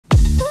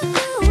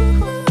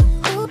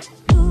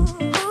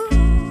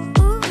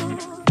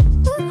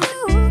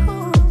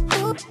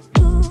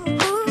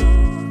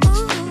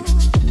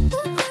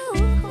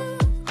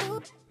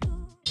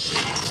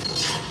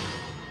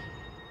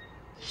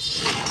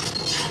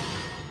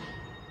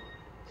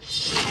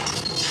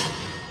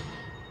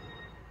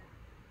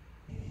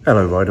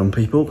Hello Ride On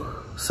people.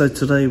 So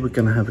today we're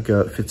going to have a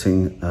go at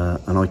fitting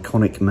an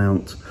Iconic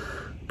mount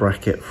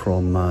bracket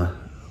from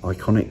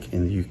Iconic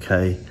in the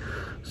UK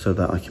so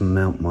that I can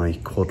mount my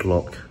quad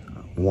lock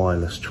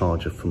wireless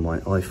charger from my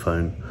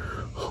iPhone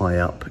high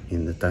up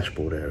in the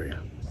dashboard area.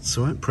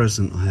 So at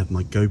present I have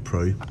my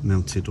GoPro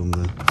mounted on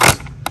the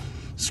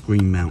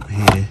screen mount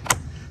here,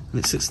 and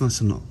it sits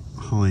nice and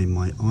high in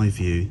my eye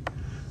view,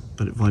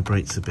 but it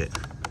vibrates a bit,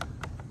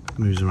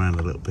 moves around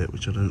a little bit,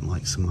 which I don't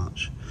like so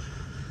much.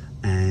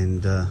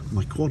 And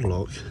my quad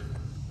lock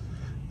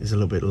is a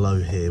little bit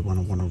low here when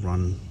I want to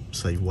run,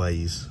 say,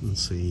 Waze and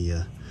see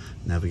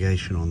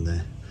navigation on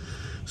there.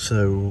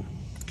 So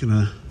I'm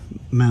gonna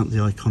mount the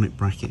Iconic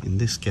bracket in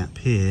this gap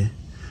here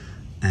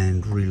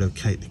and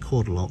relocate the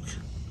quad lock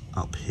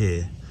up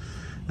here,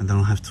 and then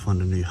I'll have to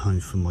find a new home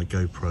for my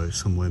GoPro,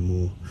 somewhere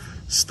more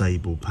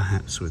stable,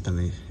 perhaps with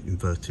an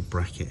inverted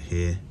bracket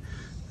here,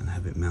 and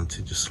have it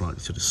mounted just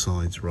slightly to the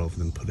sides rather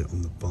than put it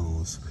on the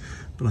bars.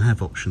 But I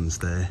have options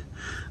there.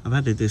 I've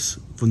added this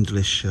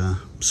Wunderlich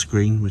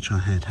screen which I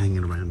had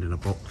hanging around in a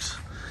box,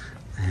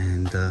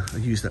 and I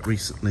used that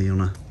recently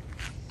on a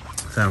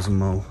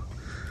 1,000-mile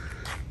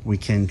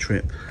weekend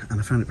trip, and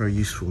I found it very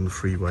useful on the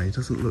freeway. It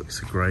doesn't look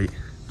so great,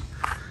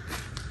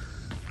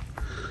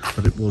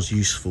 but it was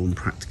useful and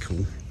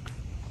practical.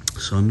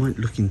 So I might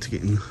look into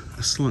getting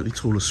a slightly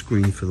taller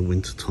screen for the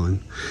winter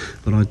time,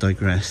 but I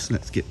digress.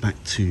 Let's get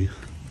back to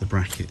the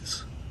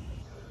brackets.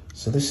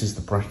 So this is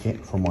the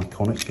bracket from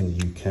Iconic in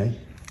the UK,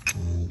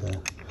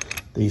 and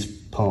these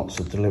parts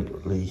are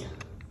deliberately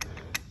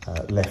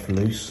left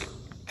loose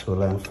to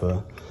allow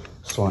for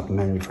slight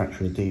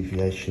manufacturing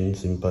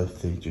deviations in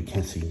both the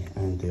Ducati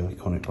and the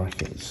Iconic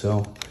bracket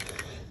itself.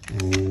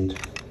 And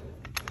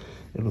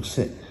it will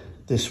sit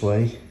this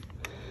way,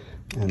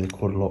 and the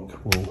quad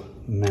lock will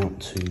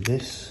mount to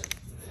this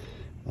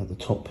at the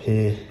top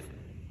here.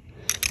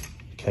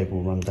 The cable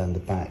will run down the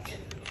back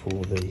for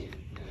the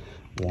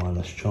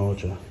wireless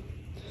charger.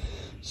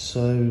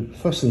 So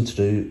first thing to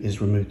do is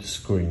remove the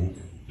screen.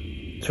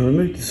 To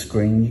remove the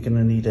screen, you're going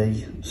to need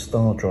a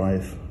star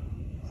drive.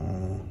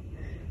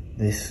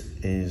 This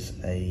is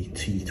a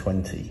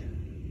T20,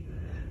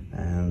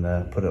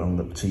 and put it on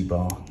the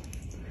T-bar,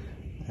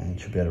 and you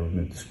should be able to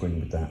remove the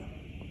screen with that.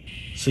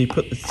 So you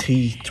put the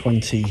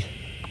T20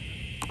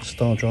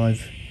 star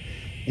drive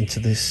into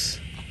this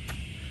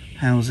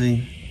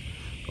housing,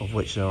 of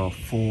which there are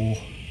 4,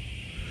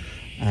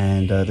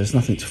 and there's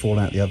nothing to fall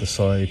out the other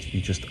side.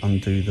 You just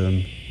undo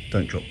them,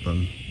 don't drop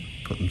them,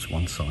 put them to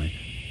one side.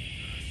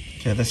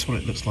 Okay, that's what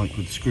it looks like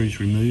with the screws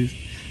removed.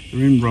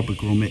 They're in rubber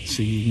grommets,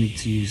 so you need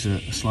to use a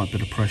slight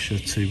bit of pressure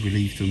to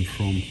relieve them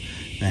from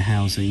their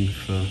housing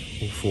for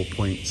all 4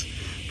 points,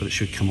 but it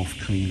should come off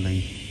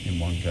cleanly in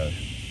one go.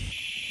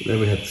 There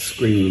we have the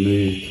screen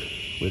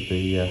removed with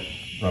the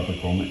rubber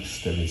grommets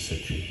still in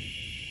situ.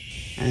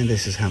 And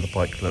this is how the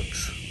bike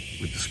looks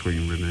with the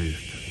screen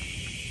removed.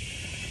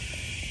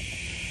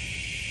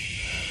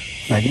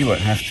 Now you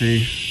won't have to,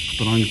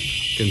 but I'm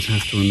going to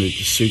have to remove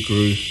the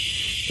screw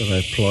that I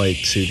applied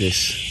to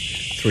this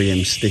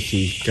 3M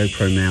sticky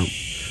GoPro mount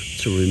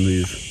to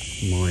remove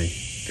my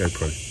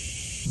GoPro.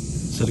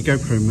 So the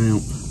GoPro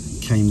mount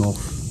came off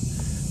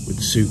with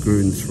the screw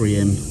and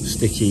 3M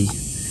sticky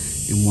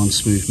in one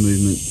smooth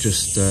movement,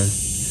 just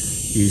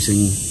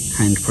using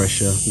hand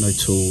pressure, no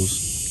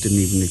tools, didn't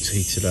even need to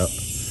heat it up.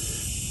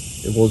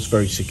 It was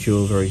very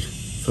secure, very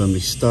firmly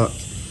stuck,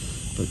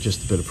 but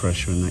just a bit of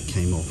pressure and that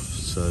came off.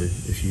 So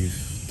if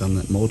you've done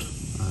that mod,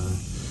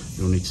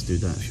 you'll need to do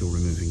that if you're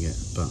removing it.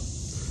 But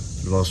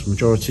for the vast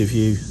majority of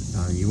you,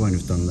 you won't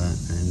have done that,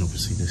 and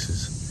obviously this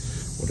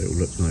is what it will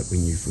look like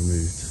when you've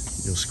removed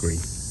your screen.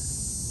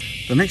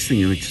 The next thing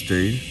you need to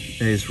do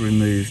is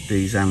remove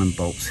these Allen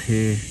bolts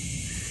here.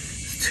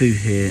 There's 2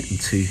 here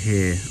and 2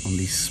 here on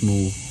these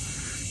small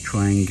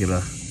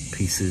triangular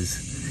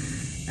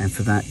pieces, and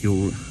for that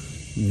you'll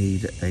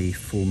need a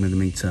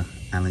 4mm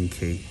Allen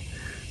key.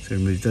 So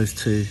remove those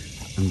 2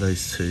 and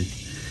those 2,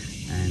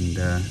 and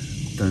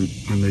don't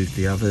remove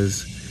the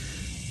others,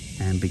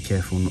 and be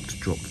careful not to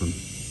drop them.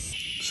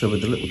 So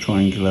with the little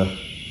triangular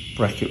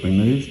bracket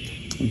removed,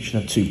 you should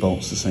have 2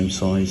 bolts the same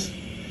size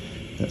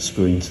that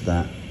screw into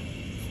that,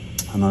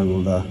 and I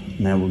will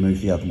now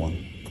remove the other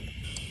one.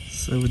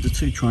 So with the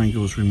 2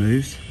 triangles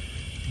removed,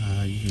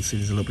 you can see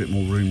there's a little bit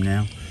more room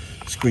now.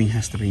 The screen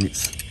has to be in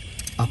its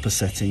upper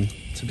setting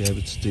to be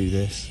able to do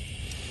this,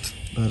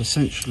 but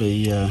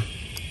essentially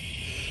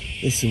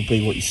this will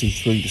be what you see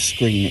through the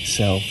screen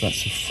itself.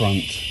 That's the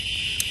front,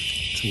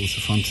 towards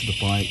the front of the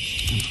bike,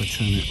 and if I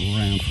turn it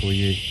around for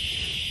you,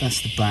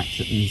 that's the back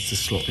that needs to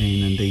slot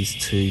in, and these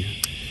 2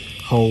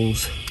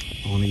 holes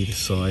on either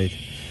side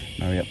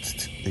marry up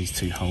to these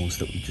 2 holes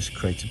that we just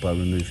created by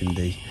removing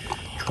the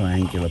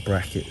triangular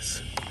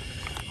brackets.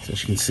 So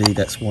as you can see,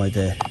 that's why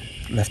they're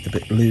left a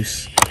bit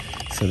loose,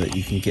 so that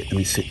you can get them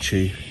in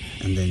situ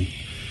and then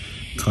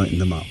tighten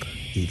them up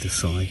either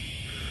side.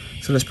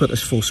 So let's put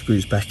those 4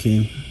 screws back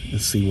in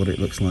and see what it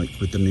looks like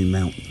with the new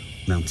mount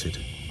mounted.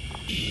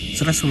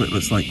 So that's what it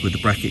looks like with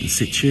the bracket in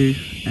situ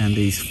and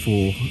these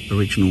 4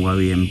 original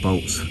OEM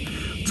bolts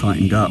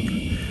tightened up.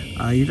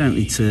 You don't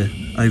need to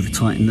over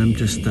tighten them,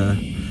 just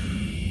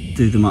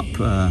do them up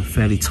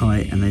fairly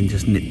tight and then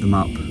just nip them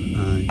up.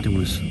 You don't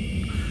want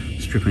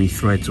to strip any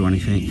threads or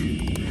anything.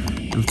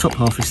 And the top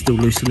half is still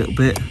loose a little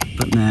bit,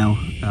 but now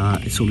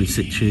it's all in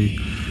situ.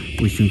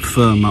 We can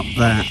firm up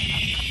that.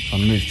 If I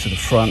move to the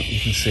front, you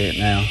can see it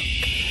now.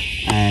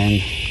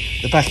 And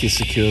the back is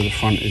secure, the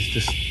front is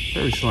just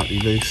very slightly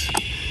loose.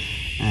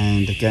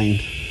 And again,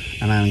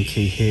 an Allen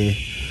key here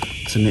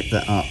to nip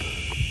that up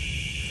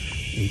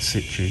in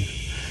situ.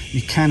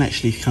 You can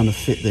actually kind of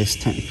fit this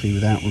technically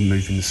without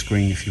removing the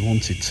screen if you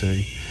wanted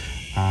to,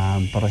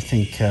 but I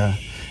think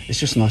it's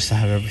just nice to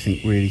have everything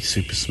really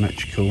super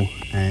symmetrical,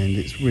 and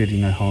it's really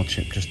no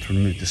hardship just to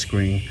remove the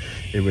screen.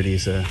 It really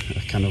is a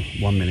kind of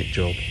 1 minute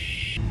job.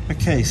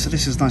 Okay, so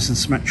this is nice and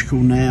symmetrical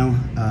now.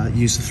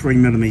 Use the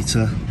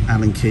 3mm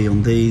Allen key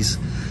on these.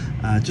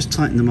 Just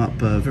tighten them up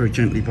very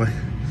gently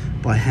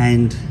by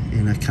hand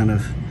in a kind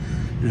of,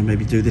 you know,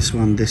 maybe do this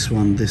one, this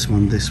one, this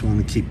one, this one,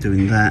 and keep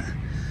doing that.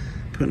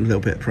 Putting a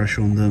little bit of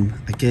pressure on them.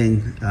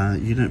 Again,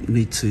 you don't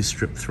need to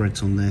strip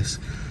threads on this.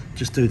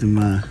 Just do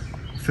them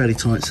fairly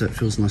tight so it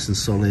feels nice and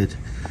solid,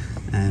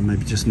 and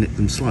maybe just nip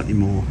them slightly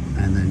more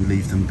and then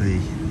leave them be.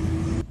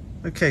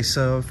 Okay,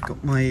 so I've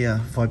got my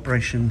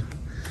vibration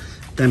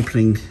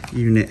dampening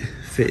unit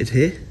fitted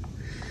here,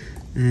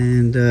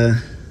 and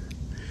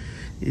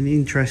in the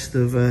interest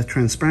of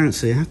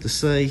transparency, I have to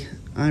say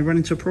I ran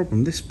into a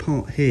problem. This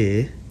part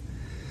here,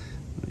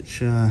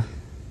 which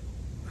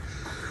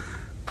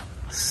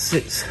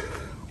sits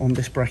on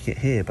this bracket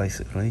here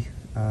basically,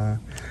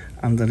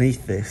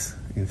 underneath this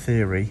in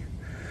theory,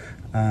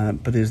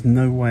 but there's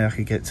no way I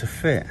could get to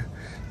fit.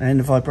 And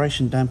the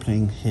vibration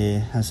dampening here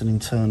has an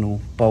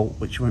internal bolt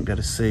which you won't be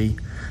able to see.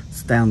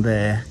 It's down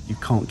there, you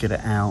can't get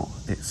it out.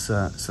 It's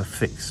a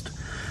fixed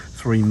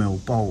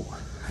 3mm bolt,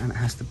 and it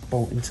has to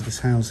bolt into this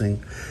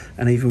housing.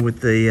 And even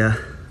with the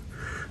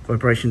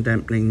vibration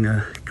dampening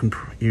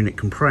unit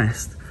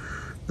compressed,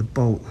 the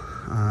bolt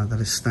that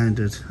is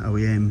standard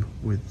OEM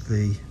with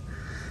the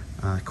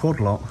quad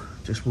lock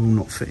just will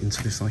not fit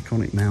into this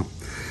iconic mount.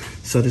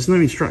 So there's no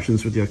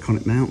instructions with the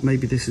iconic mount.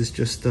 Maybe this is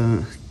just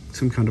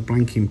some kind of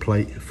blanking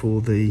plate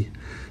for the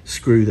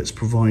screw that's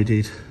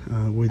provided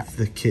with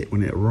the kit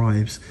when it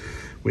arrives,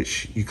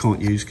 which you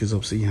can't use because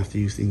obviously you have to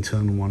use the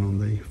internal one on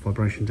the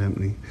vibration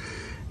dampening.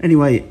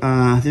 Anyway,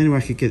 the only way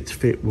I could get it to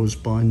fit was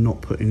by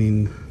not putting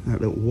in that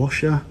little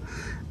washer,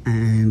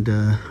 and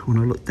when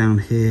I look down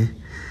here,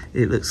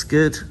 it looks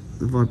good.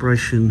 The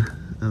vibration,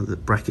 the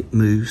bracket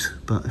moves,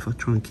 but if I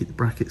try and keep the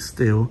bracket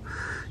still,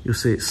 you'll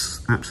see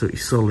it's absolutely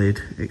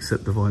solid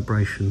except the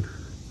vibration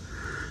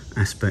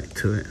aspect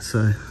to it.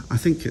 So I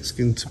think it's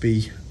going to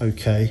be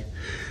okay,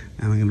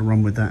 and I'm going to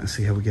run with that and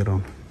see how we get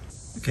on.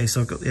 Okay,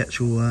 so I've got the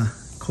actual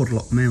quad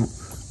lock mount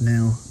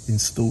now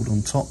installed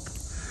on top,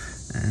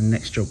 and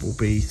next job will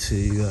be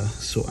to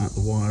sort out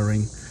the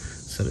wiring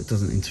so that it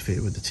doesn't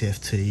interfere with the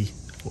TFT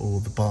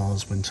or the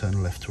bars when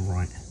turning left to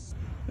right.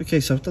 Okay,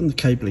 so I've done the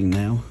cabling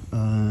now.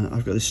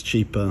 I've got this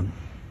cheaper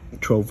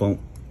 12 volt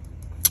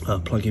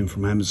plug-in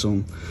from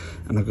Amazon,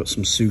 and I've got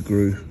some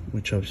Sugru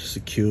which I've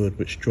secured,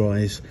 which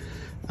dries,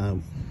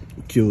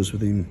 cures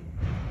within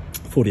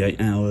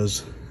 48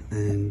 hours,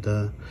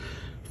 and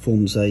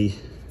forms a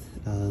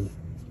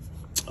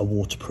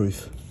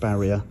waterproof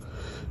barrier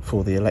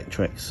for the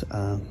electrics.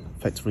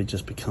 Effectively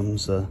just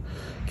becomes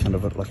kind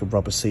of like a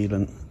rubber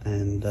sealant,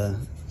 and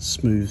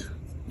smooth,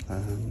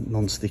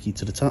 non-sticky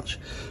to the touch.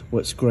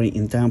 Works great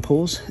in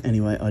downpours.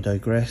 Anyway, I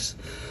digress.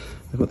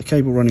 I've got the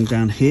cable running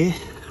down here,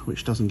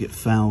 which doesn't get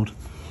fouled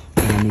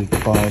when I move the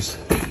bars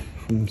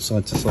from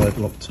side to side,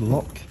 lock to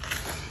lock.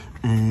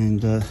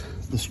 And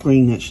the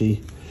screen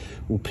actually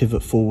will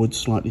pivot forward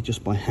slightly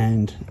just by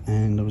hand,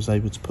 and I was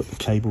able to put the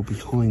cable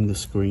behind the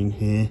screen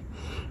here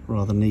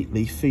rather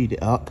neatly, feed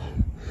it up,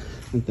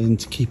 and then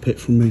to keep it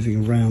from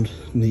moving around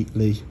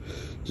neatly,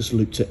 just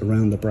looped it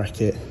around the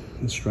bracket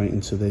and straight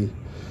into the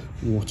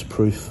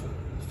waterproof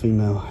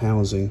female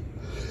housing.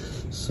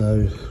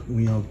 So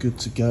we are good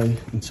to go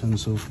in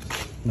terms of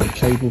no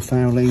cable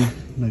fouling,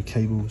 no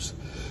cables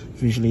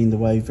visually in the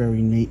way.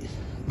 Very neat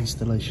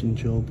installation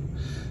job.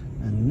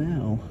 And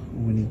now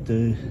all we need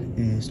to do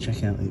is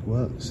check out it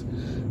works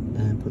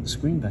and put the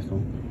screen back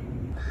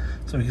on.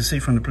 So we can see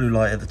from the blue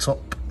light at the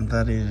top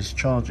that it is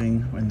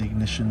charging when the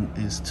ignition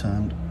is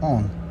turned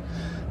on.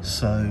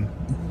 So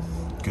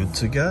good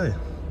to go.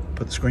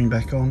 Put the screen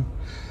back on,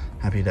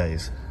 happy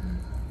days.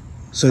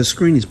 So the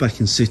screen is back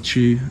in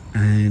situ,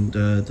 and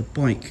the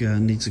bike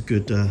needs a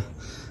good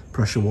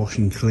pressure wash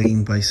and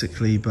clean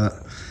basically, but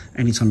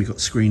anytime you've got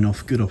the screen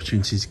off, good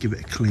opportunity to give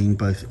it a clean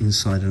both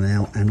inside and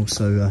out. And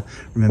also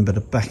remember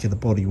the back of the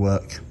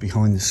bodywork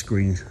behind the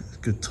screen,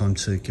 good time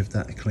to give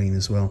that a clean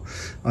as well.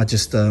 I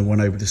just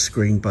went over the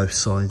screen both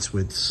sides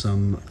with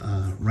some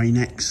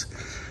Rain-X,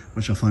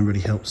 which I find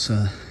really helps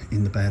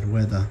in the bad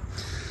weather.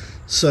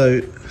 So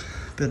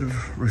a bit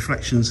of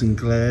reflections and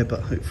glare,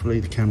 but hopefully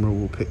the camera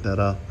will pick that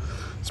up.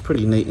 It's a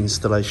pretty neat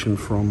installation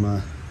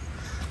from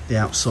the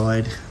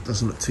outside.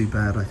 Doesn't look too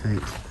bad, I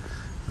think.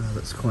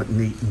 Looks quite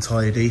neat and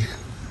tidy.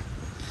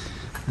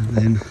 And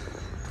then you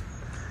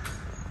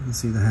can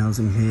see the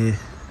housing here.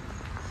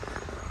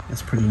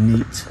 That's pretty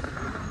neat.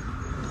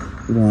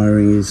 The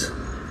wiring is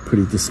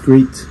pretty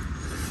discreet,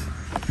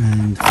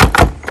 and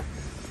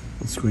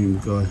the screen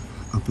will go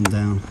up and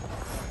down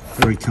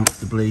very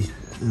comfortably.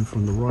 And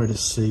from the rider's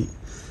seat,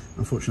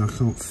 unfortunately I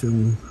can't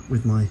film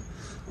with my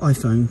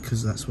iPhone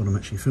because that's what I'm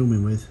actually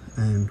filming with,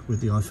 and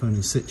with the iPhone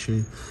in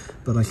situ,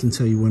 but I can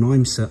tell you when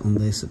I'm set on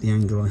this, at the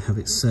angle I have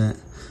it set,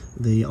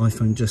 the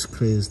iPhone just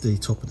clears the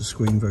top of the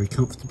screen very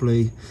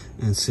comfortably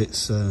and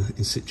sits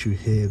in situ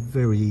here.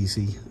 Very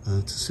easy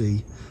to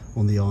see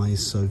on the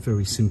eyes, so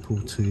very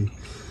simple to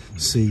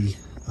see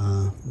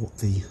what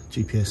the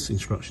GPS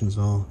instructions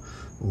are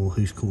or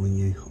who's calling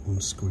you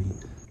on screen.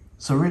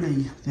 So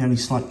really the only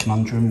slight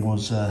conundrum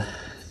was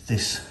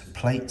this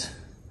plate,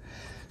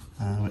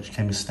 which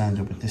came as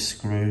standard with this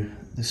screw.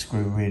 This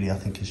screw really I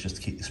think is just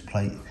to keep this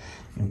plate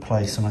in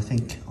place, and I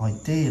think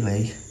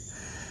ideally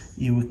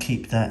you would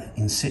keep that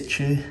in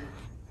situ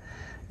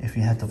if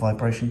you had the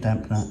vibration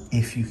dampener,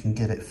 if you can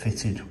get it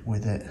fitted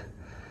with it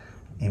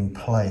in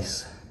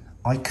place.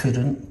 I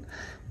couldn't,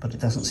 but it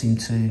doesn't seem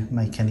to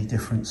make any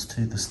difference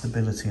to the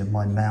stability of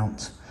my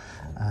mount.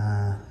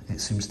 It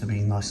seems to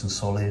be nice and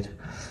solid.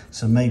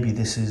 So maybe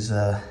this is,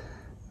 I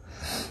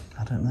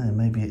don't know,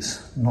 maybe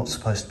it's not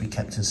supposed to be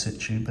kept in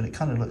situ, but it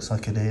kind of looks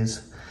like it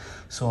is.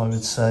 So I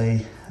would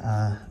say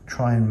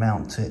try and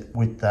mount it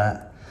with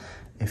that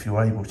if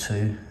you're able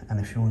to, and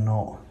if you're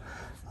not,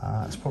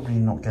 it's probably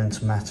not going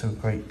to matter a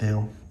great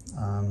deal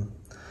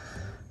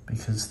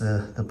because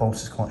the bolt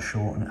is quite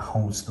short and it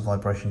holds the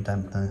vibration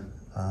dampener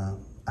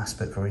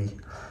aspect very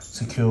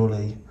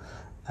securely,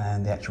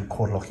 and the actual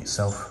quad lock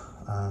itself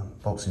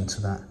bolts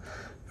into that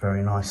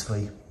very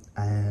nicely.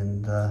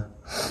 And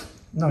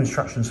no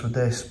instructions for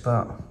this,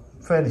 but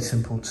fairly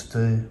simple to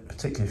do,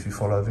 particularly if you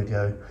follow a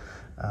video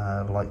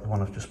like the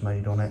one I've just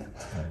made on it.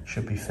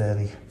 Should be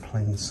fairly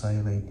plain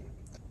sailing.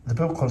 The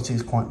build quality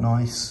is quite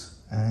nice,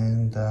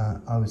 and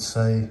I would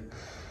say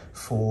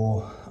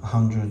for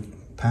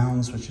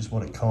 £100, which is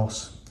what it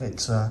costs,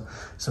 it's a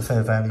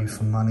fair value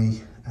for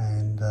money,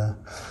 and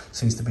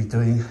seems to be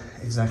doing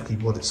exactly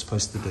what it's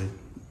supposed to do.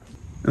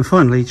 And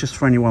finally, just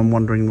for anyone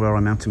wondering where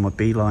I'm mounting my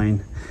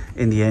beeline,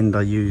 in the end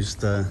I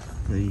used the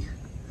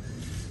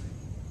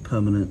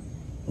permanent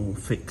or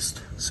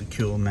fixed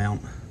secure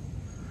mount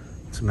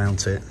to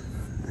mount it,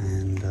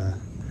 and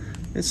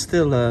it's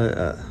still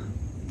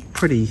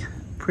pretty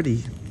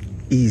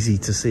easy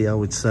to see, I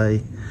would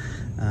say.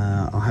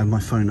 I'll have my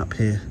phone up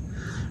here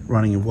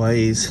running in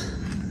Waze,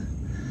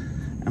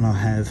 and I'll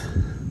have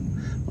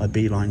my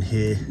beeline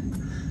here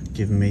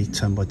giving me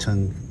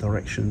turn-by-turn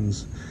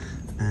directions.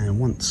 And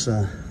once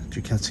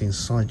Ducati and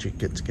Sidekick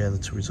get together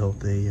to resolve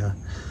the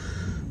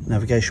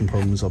navigation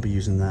problems, I'll be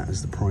using that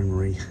as the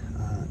primary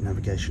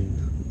navigation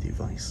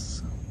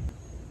device.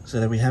 So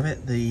there we have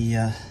it,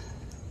 the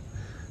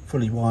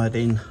fully wired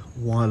in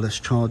wireless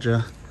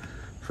charger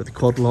for the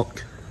quad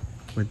lock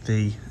with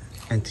the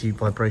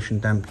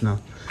anti-vibration dampener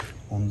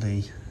on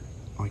the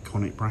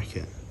iconic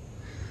bracket.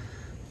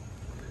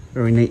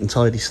 Very neat and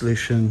tidy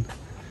solution,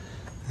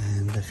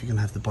 and if you're going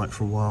to have the bike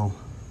for a while,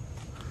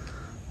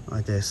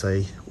 I dare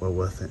say well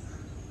worth it.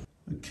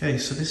 Okay,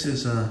 so this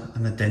is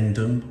an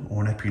addendum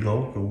or an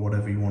epilogue or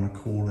whatever you want to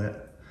call it.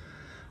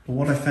 But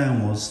what I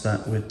found was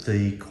that with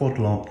the quad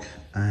lock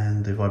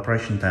and the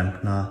vibration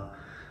dampener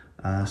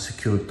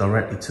secured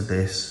directly to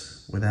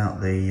this without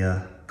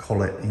the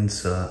collet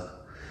insert,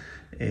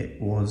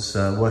 it was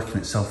working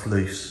itself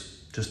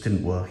loose. Just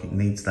didn't work. It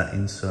needs that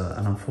insert,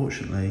 and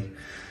unfortunately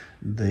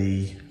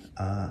the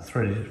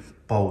threaded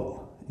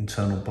bolt,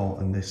 internal bolt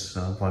in this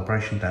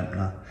vibration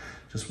dampener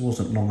just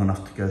wasn't long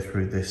enough to go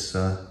through this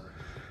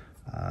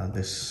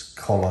this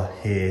collar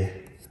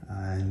here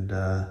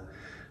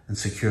and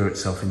secure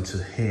itself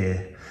into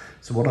here.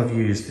 So what I've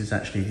used is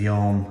actually the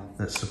arm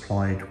that's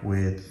supplied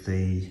with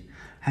the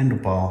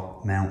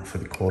handlebar mount for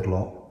the quad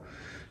lock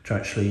to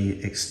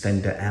actually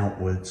extend it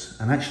outwards,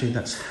 and actually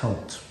that's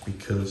helped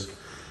because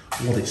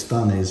what it's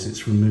done is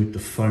it's removed the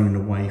phone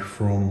away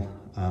from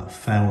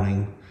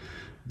fouling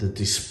the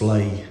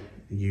display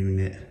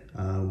unit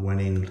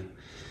when in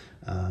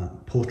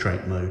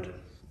portrait mode.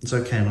 It's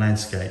okay in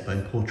landscape, but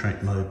in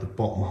portrait mode the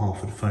bottom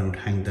half of the phone would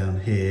hang down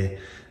here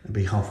and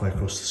be halfway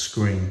across the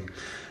screen.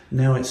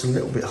 Now it's a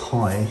little bit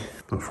high,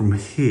 but from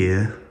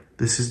here,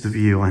 this is the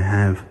view I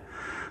have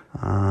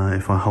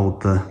if I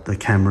hold the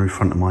camera in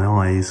front of my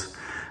eyes,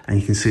 and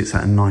you can see it's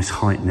at a nice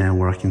height now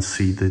where I can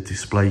see the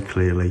display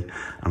clearly,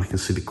 and I can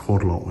see the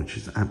quad lock, which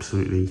is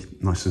absolutely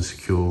nice and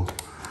secure,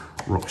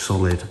 rock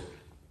solid.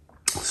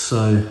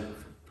 So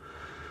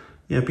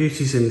yeah,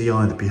 beauty's in the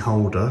eye of the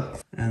beholder,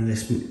 and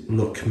this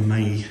look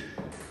may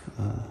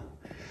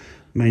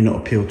not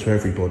appeal to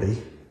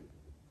everybody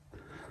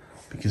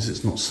because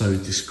it's not so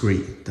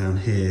discreet down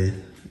here.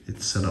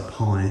 It's set up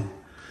high,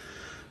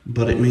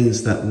 but it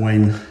means that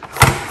when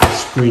the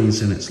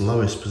screen's in its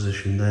lowest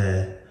position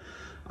there,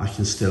 I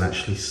can still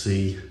actually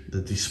see the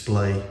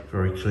display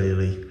very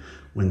clearly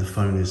when the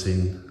phone is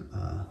in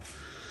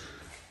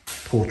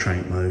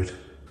portrait mode.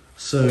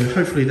 So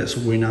hopefully that's a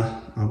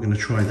winner. I'm going to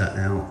try that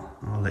out.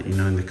 I'll let you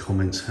know in the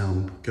comments how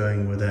I'm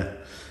going with it.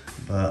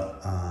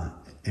 But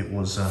it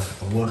was a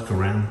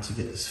workaround to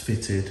get this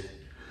fitted.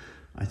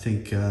 I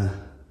think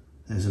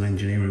there's an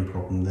engineering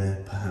problem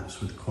there, perhaps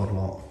with the quad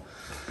lock.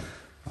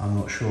 I'm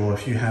not sure.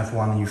 If you have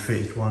one and you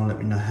fitted one, let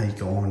me know how you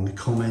got on in the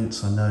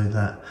comments. I know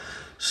that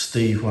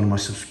Steve, one of my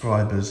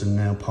subscribers and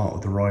now part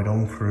of the Ride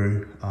On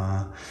crew,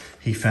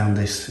 he found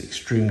this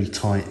extremely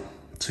tight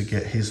to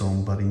get his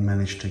on, but he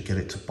managed to get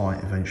it to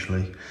bite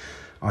eventually.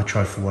 I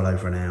tried for well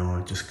over an hour,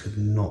 I just could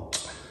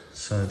not.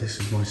 So this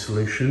is my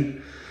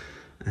solution.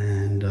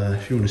 And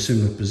if you're in a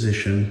similar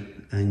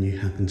position and you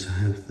happen to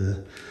have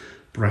the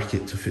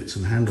bracket to fit to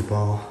the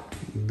handlebar,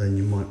 then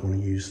you might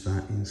want to use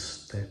that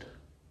instead.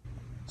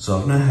 So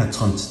I've now had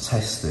time to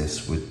test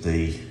this with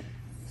the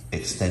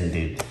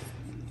extended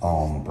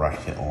arm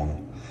bracket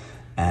on,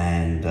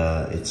 and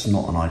it's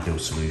not an ideal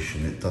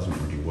solution. It doesn't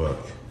really work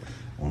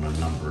on a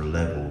number of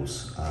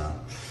levels.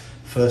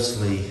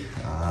 Firstly,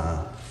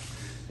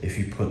 if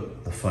you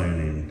put the phone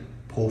in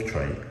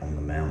portrait on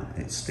the mount,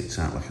 it sticks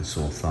out like a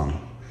sore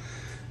thumb.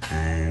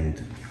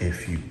 And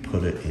if you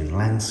put it in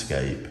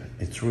landscape,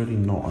 it's really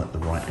not at the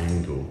right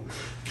angle.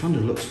 It kind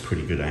of looks a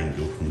pretty good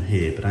angle from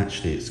here, but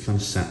actually it's kind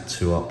of sat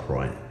too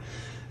upright.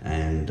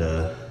 And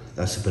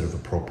that's a bit of a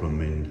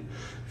problem in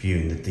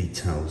viewing the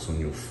details on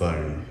your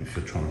phone if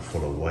you're trying to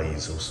follow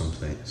Waze or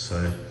something.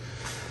 So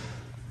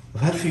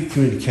I've had a few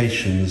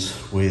communications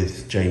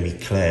with Jamie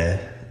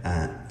Clare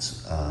at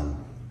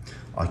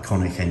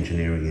Iconic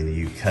Engineering in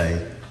the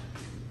UK.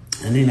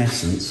 And in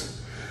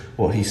essence,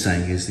 what he's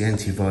saying is the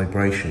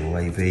anti-vibrational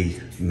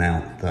AV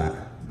mount that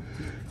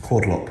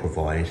quad lock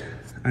provide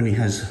only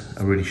has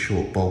a really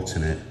short bolt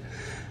in it,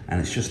 and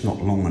it's just not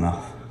long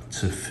enough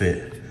to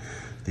fit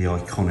the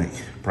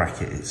Iconic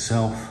bracket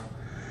itself.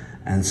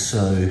 And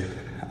so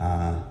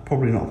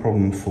probably not a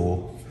problem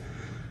for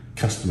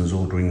customers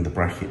ordering the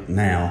bracket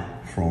now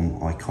from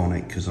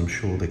Iconic, because I'm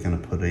sure they're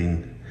going to put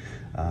in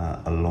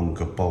a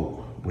longer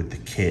bolt with the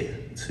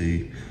kit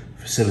to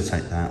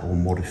facilitate that, or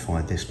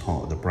modify this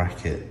part of the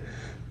bracket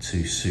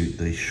to suit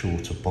the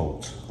shorter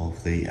bolt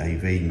of the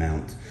AV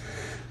mount.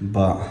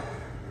 But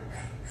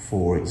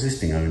for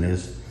existing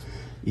owners,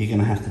 you're going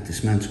to have to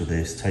dismantle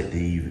this, take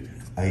the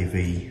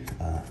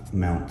AV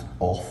mount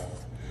off.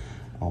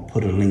 I'll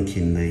put a link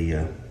in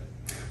the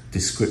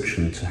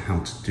description to how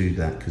to do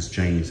that, because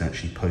Jamie's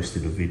actually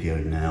posted a video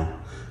now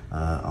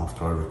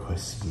after I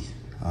requested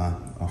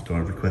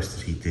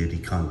he did. He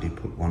kindly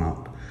put one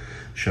up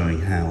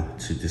showing how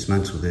to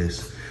dismantle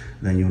this.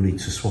 Then you'll need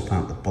to swap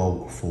out the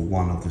bolt for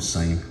one of the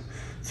same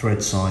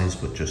thread size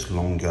but just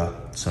longer,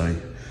 so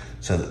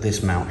that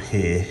this mount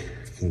here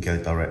can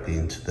go directly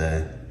into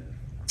there.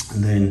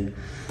 And then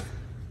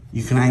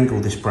you can angle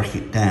this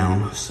bracket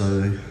down,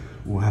 so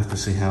we'll have to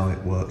see how it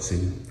works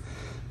in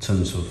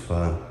terms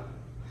of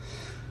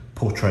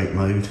portrait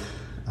mode,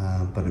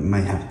 but it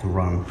may have to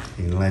run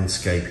in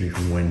landscape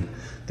even when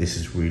this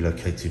is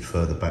relocated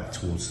further back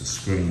towards the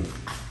screen.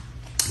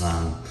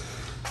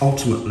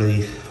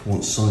 Ultimately,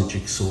 once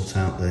SideJig sort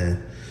out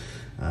their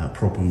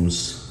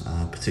problems,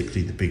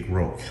 particularly the Big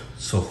Rock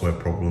software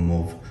problem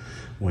of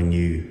when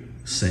you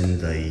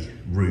send a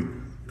route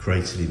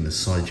created in the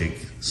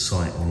SideJig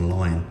site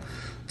online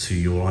to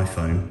your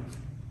iPhone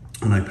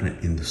and open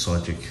it in the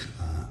SideJig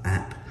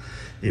app,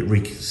 it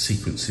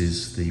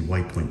resequences the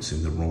waypoints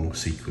in the wrong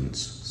sequence.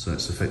 So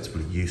it's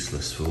effectively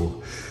useless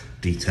for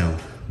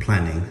detailed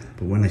planning.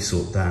 But when they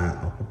sort that,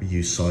 I'll probably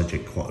use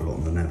SideJig quite a lot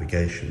on the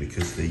navigation,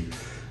 because the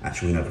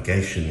actual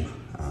navigation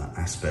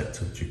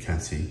aspect of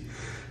Ducati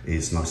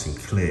is nice and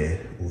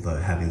clear. Although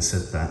having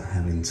said that,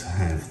 having to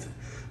have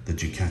the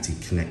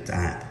Ducati Connect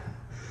app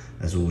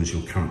as always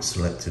your current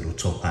selected or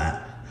top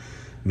app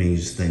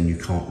means then you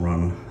can't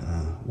run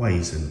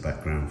Waze in the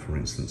background, for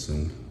instance,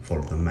 and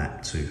follow the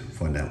map to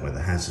find out where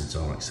the hazards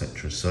are,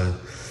 etc. So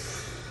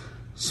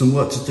some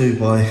work to do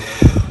by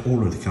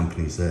all of the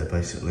companies there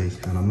basically,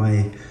 and I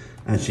may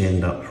actually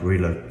end up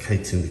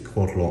relocating the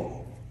quad lock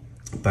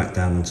back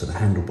down into the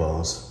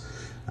handlebars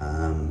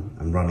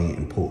and running it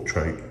in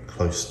portrait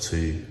close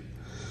to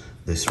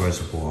this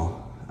reservoir,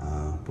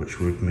 which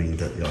would mean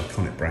that the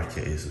Iconic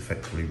bracket is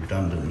effectively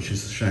redundant, which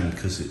is a shame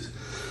because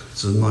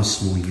it's a nice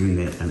small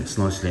unit and it's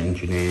nicely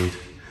engineered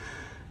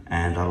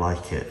and I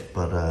like it,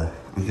 but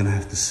I'm going to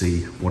have to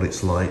see what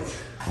it's like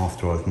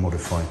after I've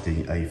modified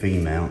the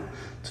AV mount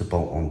to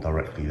bolt on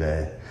directly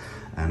there,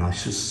 and I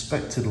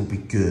suspect it'll be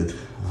good.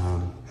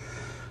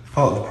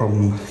 Part of the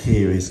problem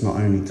here is not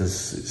only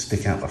does it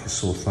stick out like a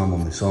sore thumb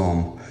on this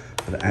arm,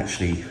 but it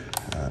actually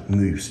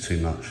moves too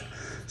much.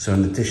 So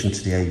in addition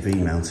to the AV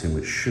mounting,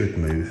 which should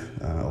move,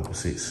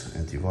 obviously it's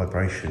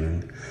anti-vibration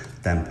and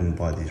dampened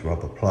by these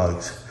rubber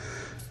plugs,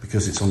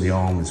 because it's on the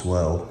arm as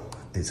well,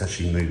 it's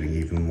actually moving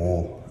even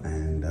more,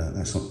 and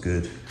that's not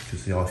good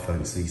because the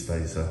iPhones these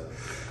days are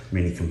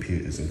mini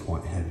computers and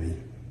quite heavy.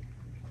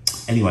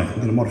 Anyway, I'm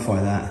going to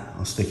modify that.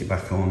 I'll stick it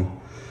back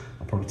on.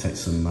 I'll probably take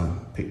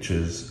some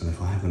pictures, and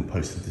if I haven't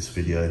posted this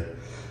video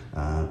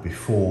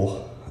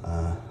before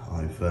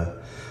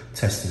I've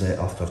tested it,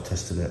 after I've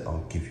tested it,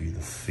 I'll give you the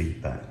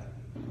feedback.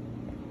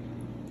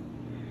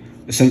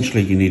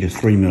 Essentially, you need a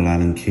 3mm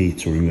Allen key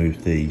to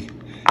remove the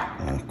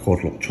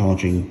quad lock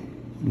charging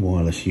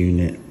wireless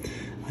unit,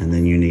 and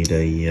then you need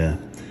a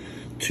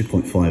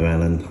 2.5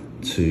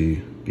 Allen to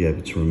be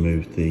able to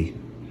remove the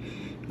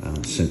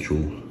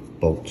central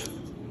bolt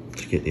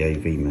to get the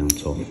AV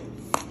mount off.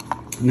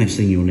 The next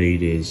thing you'll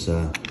need is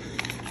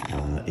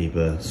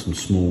either some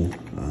small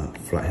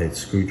flathead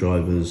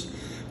screwdrivers,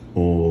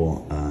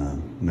 or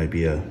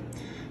maybe a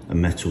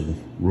metal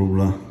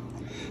ruler.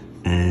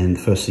 And the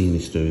first thing you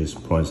need to do is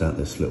prise out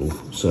this little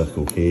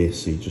circle here.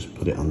 So you just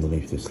put it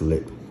underneath this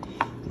lip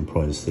and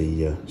prise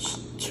the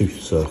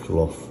tooth circle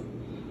off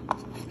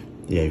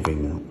the AV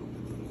mount.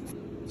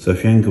 So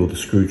if you angle the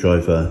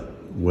screwdriver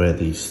where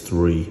these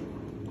three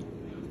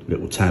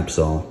little tabs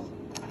are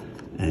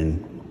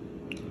and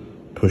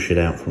push it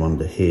out from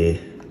under here,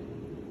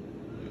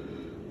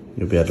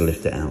 you'll be able to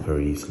lift it out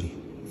very easily.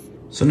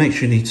 So next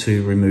you need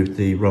to remove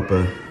the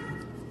rubber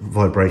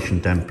vibration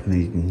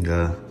dampening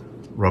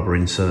rubber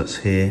inserts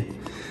here,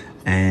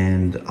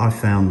 and I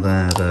found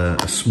that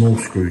a small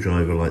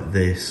screwdriver like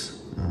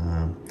this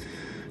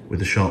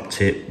with a sharp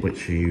tip,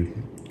 which you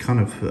kind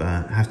of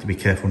have to be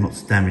careful not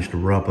to damage the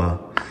rubber,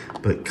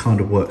 but kind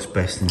of works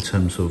best in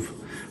terms of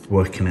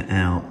working it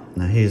out.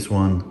 Now here's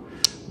one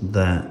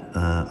that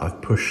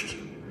I've pushed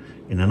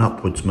in an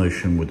upwards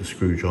motion with the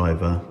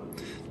screwdriver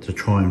to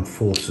try and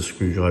force the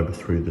screwdriver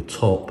through the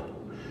top,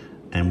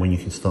 and when you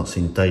can start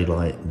seeing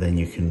daylight, then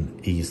you can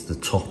ease the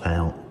top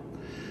out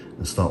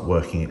and start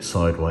working it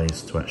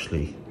sideways to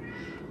actually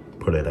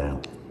pull it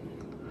out.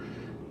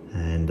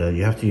 And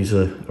you have to use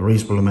a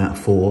reasonable amount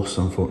of force,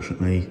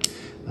 unfortunately,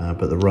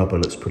 but the rubber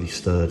looks pretty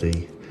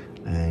sturdy,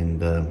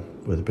 and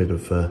with a bit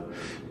of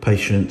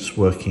patience,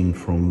 working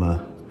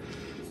from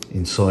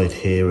inside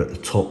here at the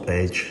top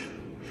edge,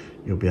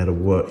 you'll be able to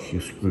work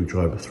your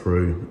screwdriver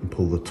through and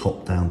pull the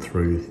top down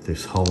through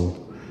this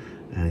hole.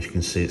 And as you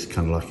can see, it's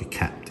kind of like a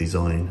cap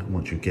design.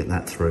 Once you get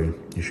that through,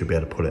 you should be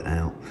able to pull it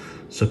out.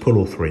 So pull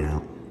all three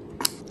out.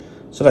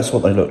 So that's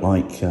what they look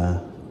like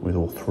with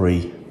all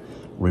three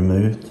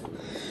removed.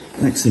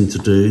 Next thing to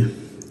do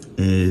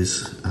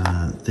is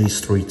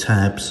these three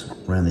tabs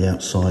around the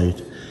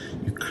outside,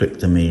 you click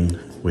them in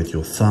with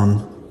your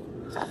thumb,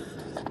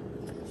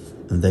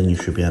 and then you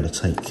should be able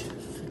to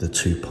take the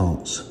two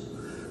parts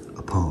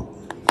apart.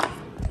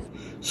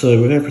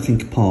 So with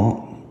everything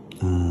apart,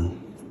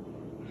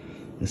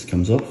 this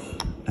comes off,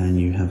 and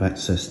you have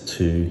access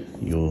to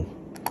your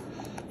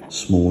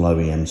small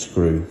OEM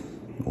screw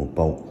or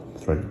bolt,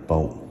 threaded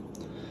bolt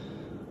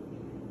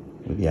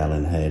with the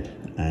Allen head,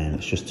 and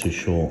it's just too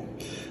short.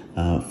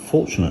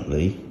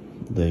 Fortunately,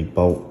 the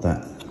bolt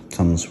that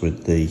comes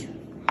with the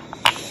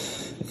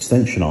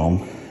extension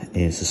arm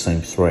is the same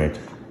thread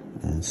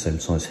and same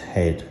size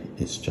head.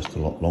 It's just a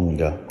lot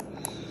longer,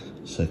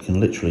 so you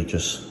can literally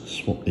just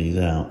swap these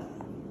out,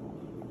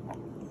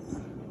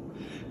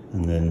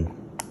 and then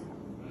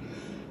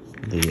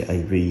the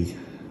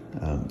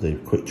AV, the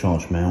quick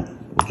charge mount,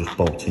 will just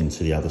bolt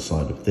into the other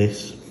side of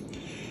this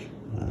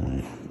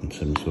in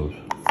terms of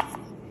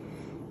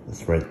the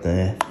thread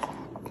there,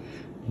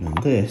 and then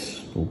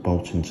this will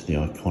bolt into the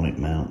iconic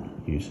mount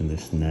using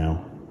this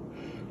now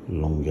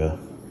longer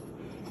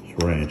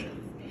thread.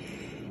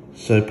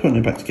 So putting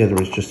it back together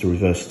is just a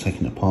reverse of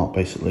taking it apart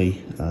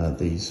basically.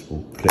 These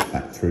will clip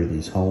back through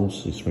these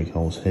holes, these three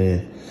holes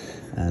here,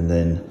 and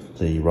then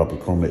the rubber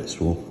grommets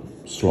will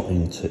slot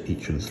into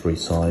each of the three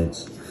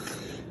sides.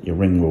 Your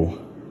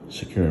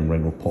securing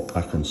ring will pop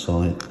back on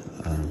side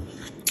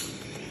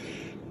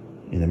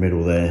in the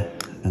middle there,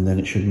 and then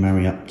it should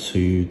marry up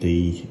to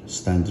the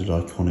standard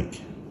iconic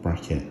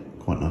bracket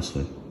quite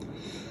nicely.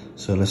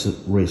 So let's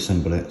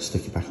reassemble it,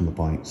 stick it back on the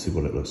bike, see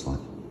what it looks like.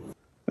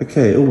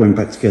 Okay, it all went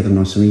back together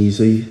nice and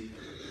easy.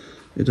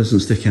 It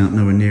doesn't stick out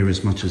nowhere near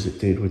as much as it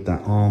did with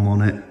that arm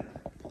on it.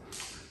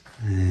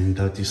 And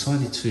I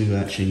decided to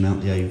actually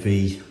mount the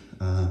AV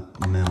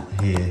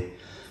mount here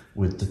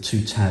with the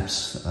two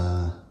tabs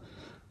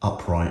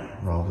upright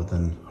rather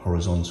than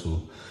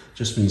horizontal.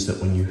 Just means that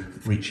when you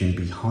reach in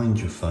behind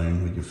your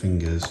phone with your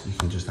fingers, you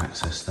can just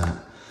access that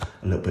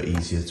a little bit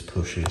easier to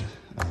push it,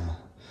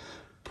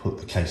 put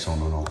the case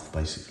on and off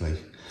basically.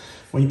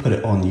 When you put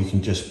it on, you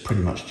can just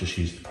pretty much just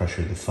use the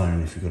pressure of the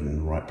phone if you've got it in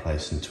the right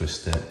place and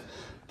twist it,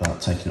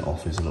 but taking it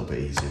off is a little bit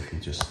easier if you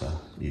just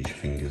use your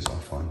fingers, I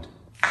find.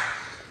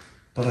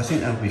 But I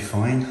think that'll be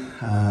fine.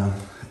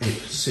 It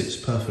sits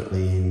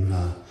perfectly in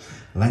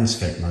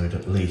landscape mode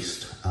at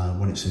least.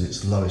 When it's in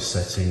its lowest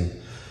setting,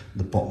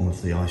 the bottom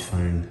of the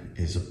iPhone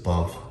is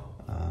above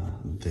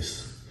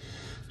this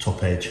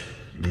top edge,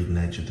 leading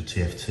edge of the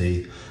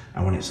TFT,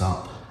 and when it's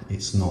up,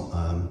 it's not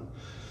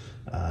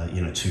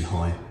too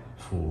high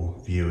for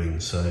viewing,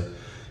 so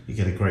you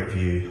get a great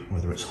view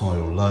whether it's high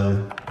or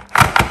low.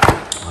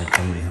 I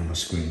generally have my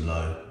screen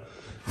low,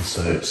 and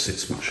so it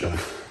sits much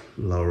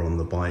lower on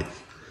the bike,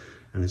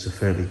 and it's a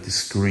fairly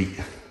discreet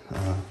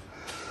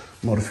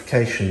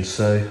modifications.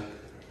 So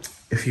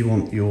if you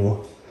want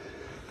your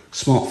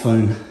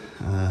smartphone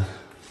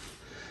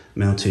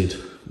mounted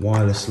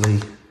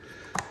wirelessly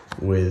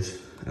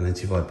with an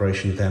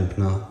anti-vibration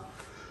dampener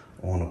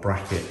on a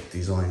bracket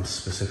designed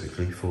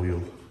specifically for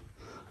your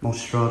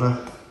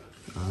Multistrada,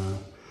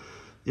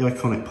 the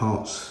iconic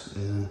parts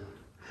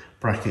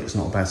bracket is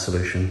not a bad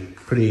solution.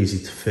 Pretty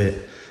easy to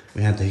fit.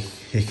 We had the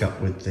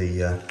hiccup with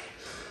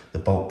the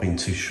bolt being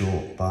too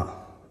short, but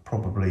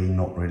probably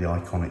not really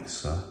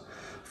Iconic's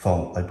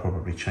fault. They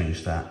probably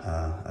changed that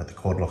at the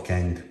quad lock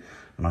end,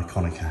 and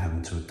Iconic are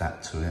having to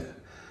adapt to it.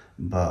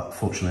 But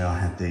fortunately I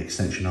had the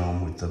extension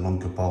arm with the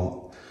longer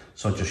bolt,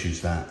 so I just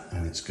used that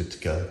and it's good to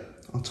go.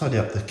 I'll tidy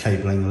up the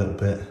cabling a little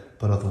bit,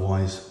 but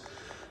otherwise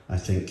I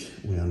think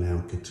we are now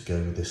good to go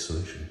with this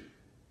solution.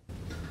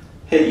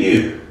 Hey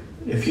you,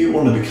 if you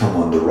want to become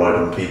one of the Ride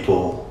On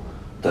people,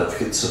 don't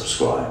forget to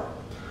subscribe.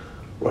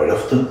 Ride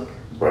often,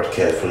 ride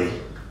carefully,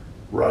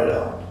 ride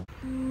on.